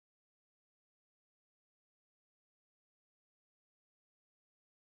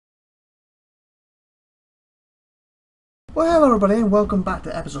Well, hello everybody and welcome back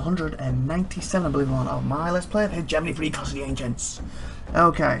to episode 197, I believe, of my Let's Play of Hegemony III Clash of the Ancients.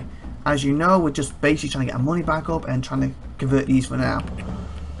 Okay, as you know, we're just basically trying to get our money back up and trying to convert these for now.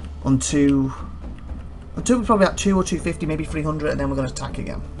 Until we're probably at 2 or 250, maybe 300, and then we're going to attack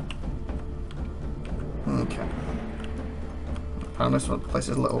again. Okay. Apparently this place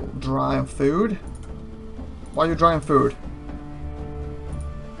is a little dry on food. Why are you dry on food?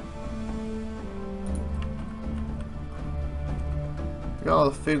 You got all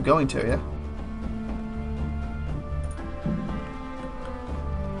the food going to you.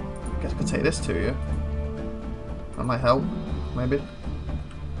 Guess I could take this to you. That might help, maybe.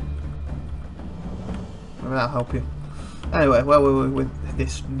 Maybe that'll help you. Anyway, where were we with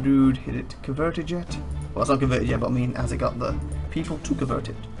this dude? Is it converted yet? Well, it's not converted yet, but I mean, has it got the people to convert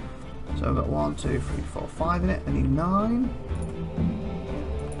it? So I've got 1, 2, 3, 4, 5 in it. I need 9.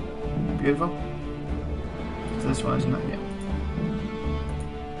 Beautiful. So this one, isn't it? Yeah.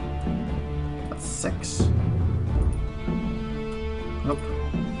 6. Nope.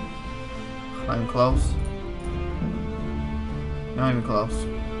 Not even close. Not even close.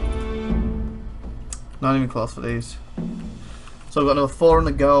 Not even close for these. So we've got another 4 on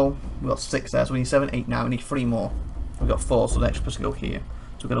the go. We've got 6 there, so we need 7, 8 now. We need 3 more. We've got 4, so the next person go here.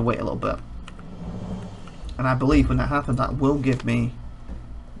 So we've got to wait a little bit. And I believe when that happens, that will give me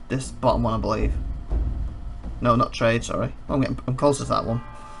this bottom one, I believe. No, not trade, sorry. I'm closer to that one.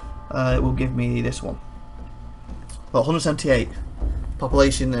 It will give me this one. Well, 178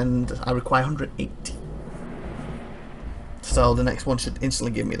 population, and I require 180. So the next one should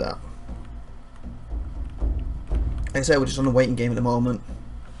instantly give me that. Like I said, we're just on a waiting game at the moment.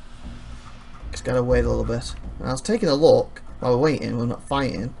 Just gotta wait a little bit. And I was taking a look while we're waiting, we're not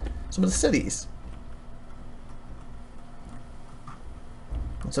fighting, some of the cities.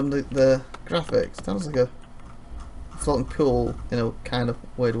 And some of the graphics. That was like a floating pool in a kind of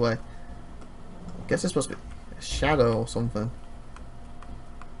weird way. I guess it's supposed to be a shadow or something.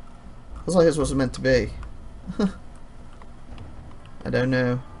 Looks like it's what it's meant to be. I don't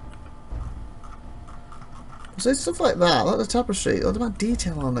know. So stuff like that, like the tapestry, a lot of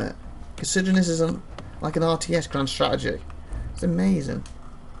detail on it. Considering this isn't like an RTS grand strategy. It's amazing.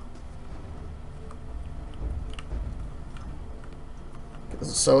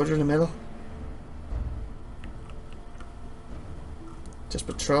 There's a soldier in the middle. Just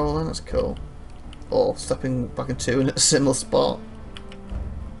patrolling, that's cool. Or stepping back in 2 in a similar spot.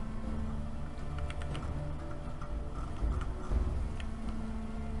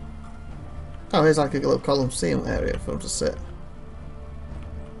 Oh, here's like a little Colosseum area for him to sit.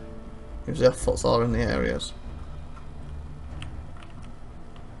 Usually our foots are in the areas.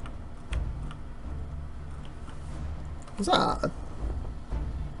 Is that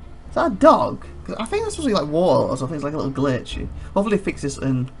a dog? I think that's supposed to be like water or something. It's like a little glitch. Hopefully they fix this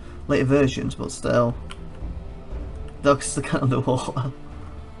in later versions, but still. Dog's stuck out underwater.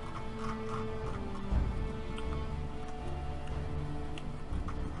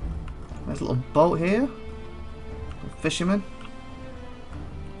 There's a little boat here. Fisherman.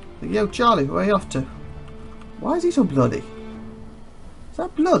 Yo, Charlie, where are you off to? Why is he so bloody? Is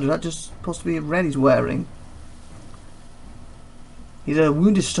that blood? Or is that just supposed to be red he's wearing? He's a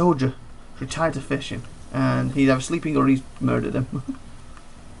wounded soldier, retired to fishing, and he's either sleeping or he's murdered him. I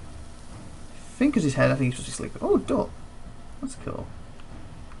think it's his head, I think he's supposed to be sleeping. Oh, duck. That's cool.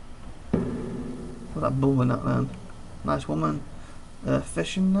 What's that bubbling up then? Nice woman.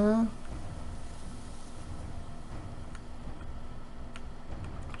 Fishing there.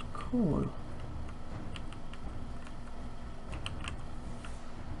 Cool.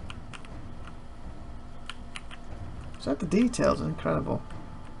 Is that the details? Are incredible.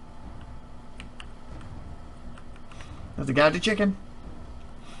 There's the guy with the chicken.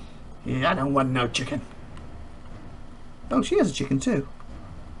 Yeah, I don't want no chicken. Oh, she has a chicken too.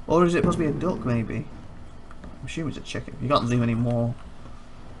 Or is it supposed to be a duck, maybe? I'm assuming it's a chicken. You can't zoom anymore.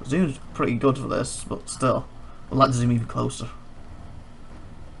 Zoom's pretty good for this, but still. I'd like to zoom even closer.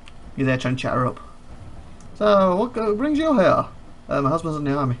 You're there trying to chat her up. So, what brings you here? My husband's in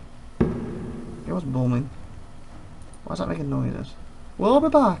the army. He was booming. Why is that making noises? We'll be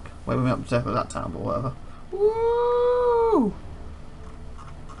back. Wait, we might have to that time, but whatever. Woo!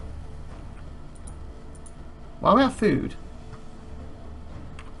 Why do we have food?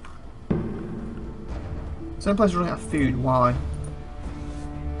 Same place running out of food. Why?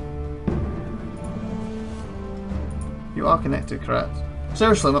 You are connected, correct?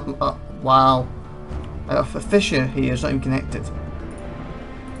 Seriously, wow. A fisher here is not even connected.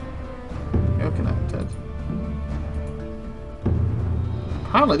 You're connected.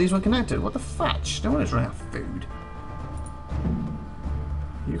 Apparently these were connected. What the fetch? No one is running out of food.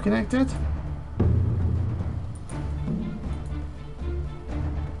 connected?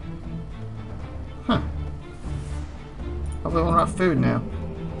 Huh. Hopefully I won't have food now.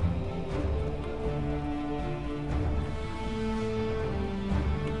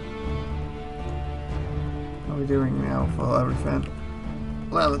 What are we doing now for everything?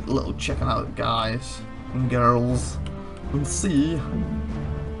 Let a little checking out guys and girls and see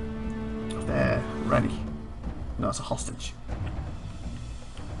if they're ready. No, it's a hostage.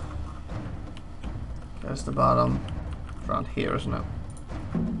 There's the bottom. It's around here, isn't it?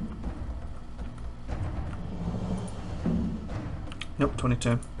 Nope,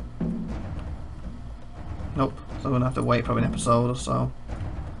 22. Nope, so I'm gonna have to wait probably an episode or so.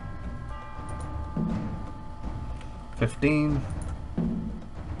 15.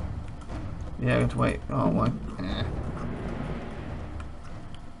 Yeah, I'm going to wait. Oh, why? Eh.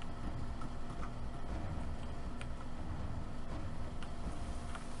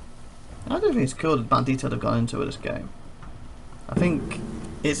 I don't think it's cool the amount of detail they've gone into this game. I think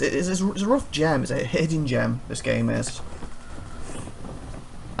it's a rough gem. It's a hidden gem, this game is.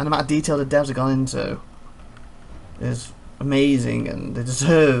 And the amount of detail the devs have gone into is amazing, and they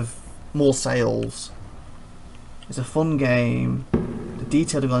deserve more sales. It's a fun game. The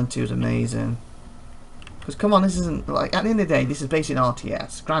detail they've gone into is amazing. Because come on, this isn't like, at the end of the day, this is basically an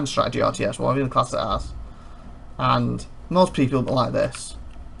RTS, grand strategy RTS, whatever you class it as. And most people like this,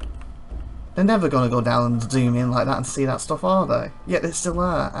 they're never going to go down and zoom in like that and see that stuff, are they? Yet it's still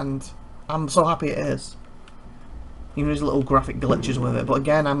there, and I'm so happy it is. Even there's little graphic glitches with it, but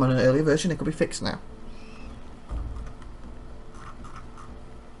again, I'm on an earlier version, it could be fixed now.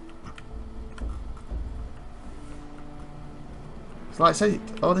 So like I say,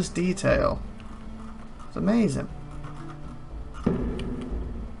 all this detail, it's amazing.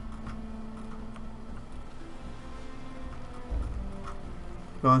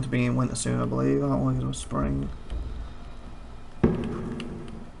 Going to be in winter soon, I believe, aren't we? Because it was spring.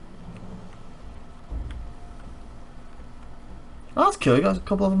 Oh, that's cool, you got a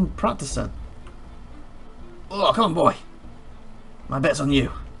couple of them practicing. Oh, come on, boy. My bet's on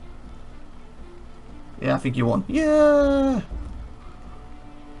you. Yeah, I think you won. Yeah!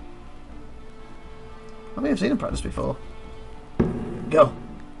 I think I've seen him practice before. Go. I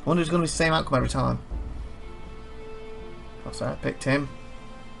wonder if it's going to be the same outcome every time. What's that? Picked him.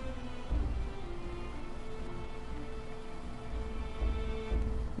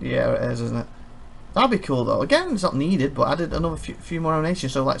 Yeah, it is, isn't it? That'd be cool though. Again, it's not needed, but added another few more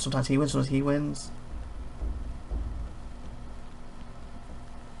animations, so like sometimes he wins, sometimes he wins.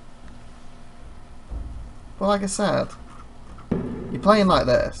 But like I said, you're playing like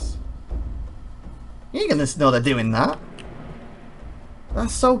this. You ain't gonna know they're doing that.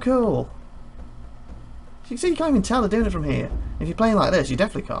 That's so cool. You see, you can't even tell they're doing it from here. If you're playing like this, you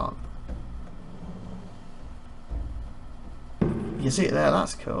definitely can't. You see it there,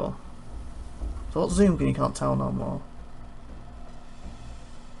 that's cool. So what zoom can you can't tell no more?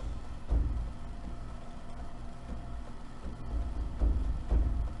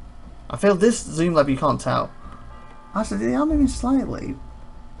 I feel this zoom level you can't tell. Actually, they are moving slightly.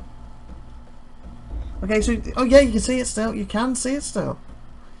 Okay, so, oh yeah, you can see it still. You can see it still.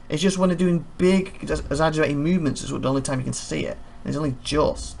 It's just when they're doing big, exaggerating movements, it's the only time you can see it. And it's only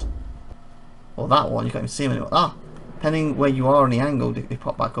just. Or that one, you can't even see them anymore. Ah, depending where you are on the angle, they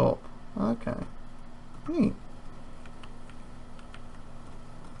pop back up. Okay. Neat.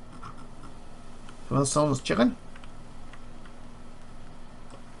 Well, someone's chicken.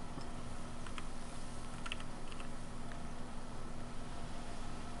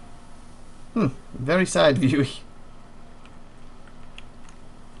 Very side viewy.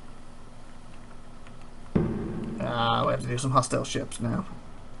 Ah, we have to do some hostile ships now.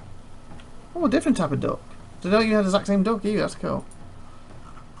 Oh, a different type of duck. So don't you have the exact same duck either? That's cool.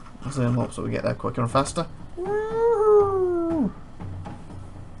 Let's zoom up so we get there quicker and faster.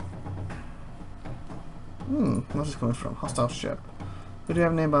 Where's this coming from? Hostile ship. Who do we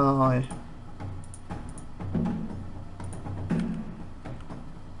have nearby?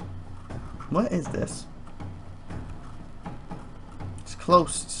 Where is this? It's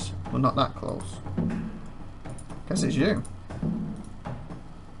close, but not that close. Guess it's you.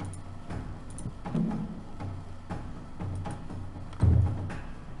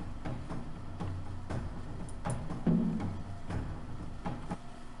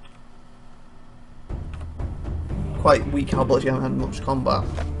 Quite weak how much you haven't had much combat.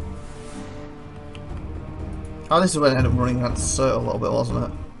 Oh, this is when I ended up running that cert a little bit, wasn't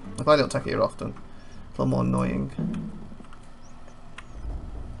it? If I don't take it here often, it's a little more annoying.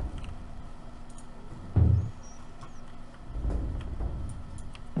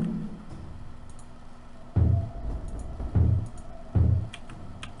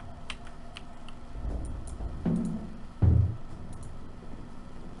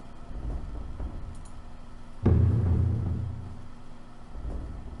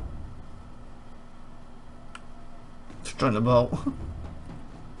 Join the boat.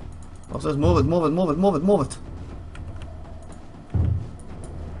 What's this? Move it, move it, move it, move it, move it.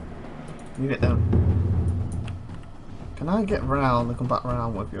 You get down. Can I get round and come back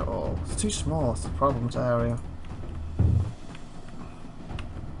round with you? Oh, it's too small. It's the problems area.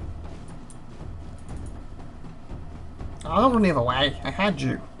 Oh, don't run the other way. I had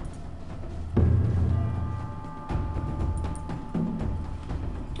you.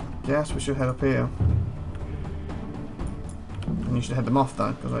 Guess we should head up here. And you should head them off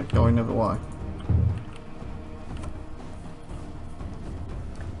then, because they're going the other way.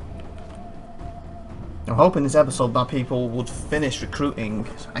 I'm hoping this episode that people would finish recruiting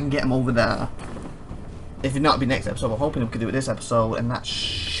and get them over there. If not, it'll be next episode. I'm hoping we could do it this episode, and that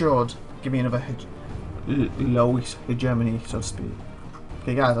should give me another low hegemony, so to speak.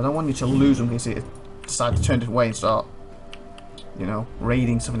 Okay, guys, I don't want you to lose them in case they decide to turn this way and start, you know,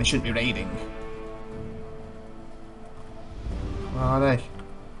 raiding something they shouldn't be raiding. Where are they?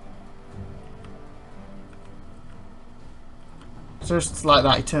 So just like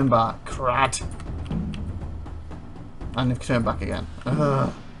that, he turned back. Crad. And they've turned back again.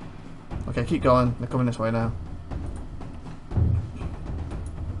 Ugh. Okay, keep going. They're coming this way now.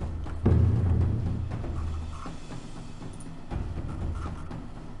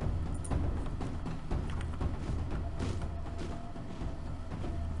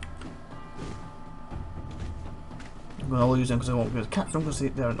 I'm going to lose them because I won't be able to catch them because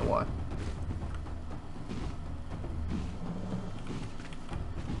they're in the way.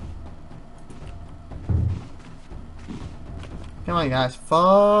 Come on, guys,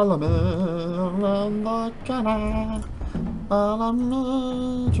 follow me around the canal. Follow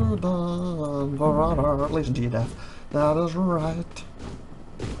me to the forever. Listen to your death. That is right.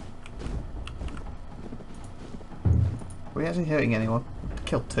 Are we actually hurting anyone?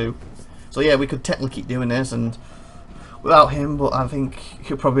 Killed 2. So yeah, we could technically keep doing this and without him, but I think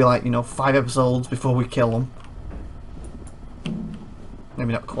he'll probably like, you know, 5 episodes before we kill him.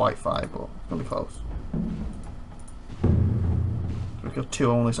 Maybe not quite 5, but it's gonna be close. We've got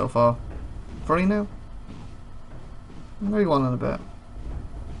 2 only so far. 3 now? Maybe 1 in a bit.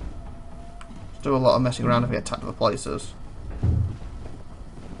 Let's do a lot of messing around if we attack other places.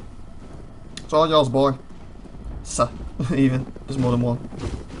 It's all yours, boy. Sir, even. There's more than 1.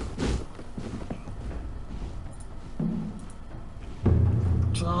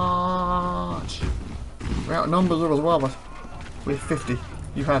 Charge! We're outnumbered as well, but we have 50.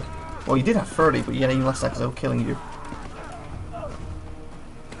 You had. Well, you did have 30, but you had even less because they were killing you.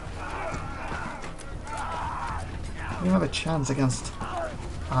 You have a chance against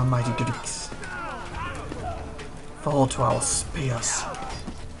our mighty Greeks. Fall to our spears.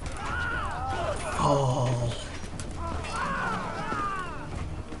 Fall.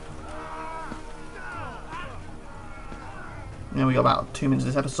 Now we got about 2 minutes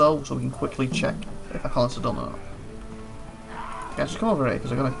of this episode, so we can quickly check if our colonists are done or not. Okay, just come over here, because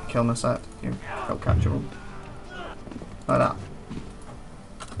they're going to kill them in a sec. You go capture them. Like that.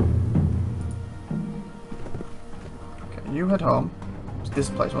 You head home. It's this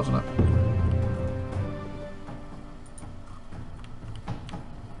place, wasn't it?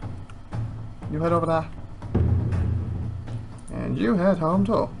 You head over there. And you head home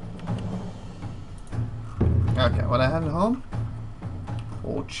too. Okay, when I head home,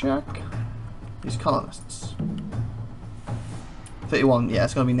 we'll check these colonists. 31, yeah,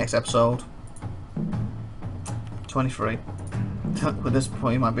 it's going to be next episode. 23. At this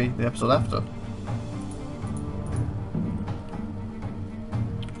point, it might be the episode after.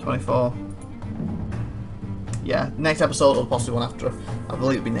 24. Yeah, next episode or possibly one after. I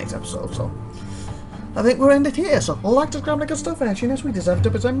believe it'll be next episode, so I think we'll end it here. So like, subscribe, and good stuff, and actually next week this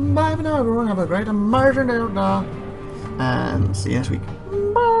episode. Bye for now, everyone. Have a great, amazing day, and see you next week.